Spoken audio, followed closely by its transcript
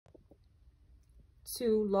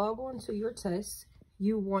To log on to your test,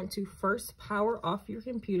 you want to first power off your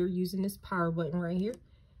computer using this power button right here.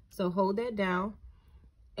 So hold that down,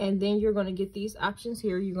 and then you're going to get these options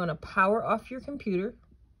here. You're going to power off your computer.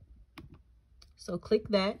 So click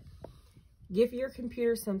that. Give your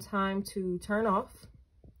computer some time to turn off,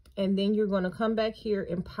 and then you're going to come back here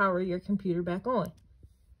and power your computer back on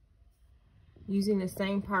using the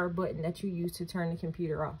same power button that you used to turn the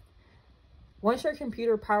computer off. Once your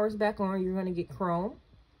computer powers back on, you're going to get Chrome.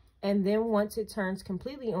 And then once it turns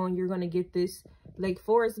completely on, you're going to get this Lake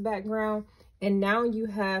Forest background. And now you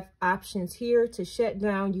have options here to shut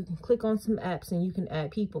down. You can click on some apps and you can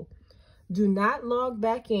add people. Do not log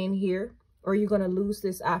back in here or you're going to lose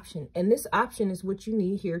this option. And this option is what you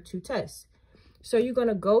need here to test. So you're going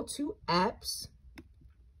to go to apps.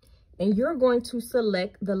 And you're going to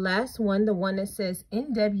select the last one, the one that says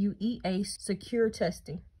NWEA Secure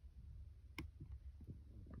Testing.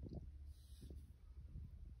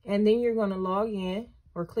 And then you're going to log in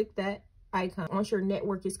or click that icon once your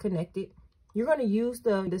network is connected. You're going to use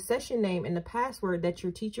the session name and the password that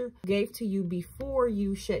your teacher gave to you before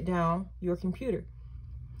you shut down your computer.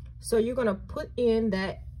 So you're going to put in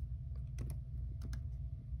that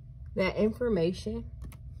information.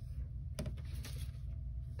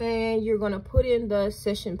 And you're going to put in the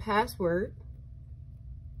session password.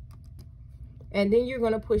 And then you're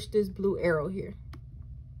going to push this blue arrow here.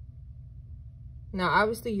 Now,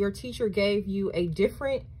 obviously, your teacher gave you a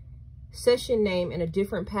different session name and a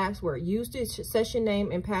different password. Use the session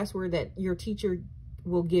name and password that your teacher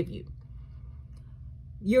will give you.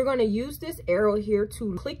 You're going to use this arrow here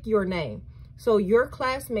to click your name. So your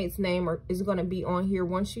classmate's name is going to be on here.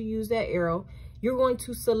 Once you use that arrow, you're going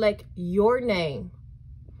to select your name.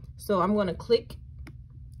 So I'm going to click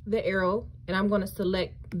the arrow and I'm going to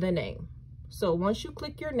select the name. So once you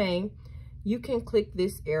click your name, you can click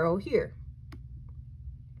this arrow here.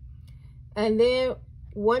 And then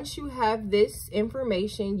once you have this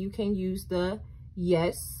information, you can use the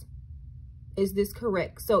yes. Is this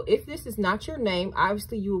correct? So if this is not your name,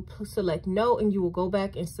 obviously you will select no and you will go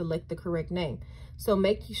back and select the correct name. So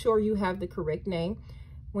make sure you have the correct name.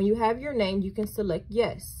 When you have your name, you can select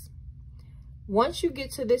yes. Once you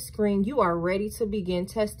get to this screen, you are ready to begin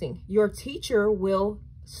testing. Your teacher will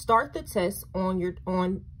start the test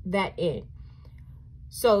on that end.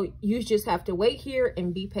 So you just have to wait here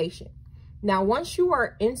and be patient. Now, once you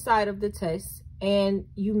are inside of the test and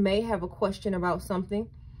you may have a question about something,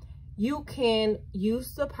 you can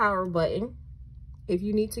use the power button. If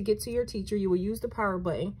you need to get to your teacher, you will use the power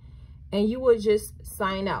button and you would just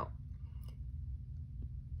sign out.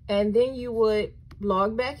 And then you would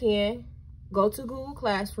log back in, go to Google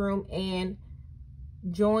Classroom and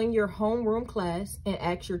join your homeroom class and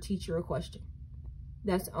ask your teacher a question.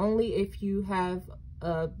 That's only if you have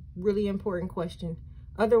a really important question.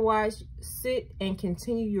 Otherwise, sit and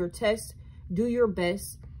continue your test. Do your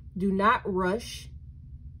best. Do not rush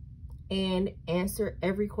and answer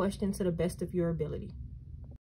every question to the best of your ability.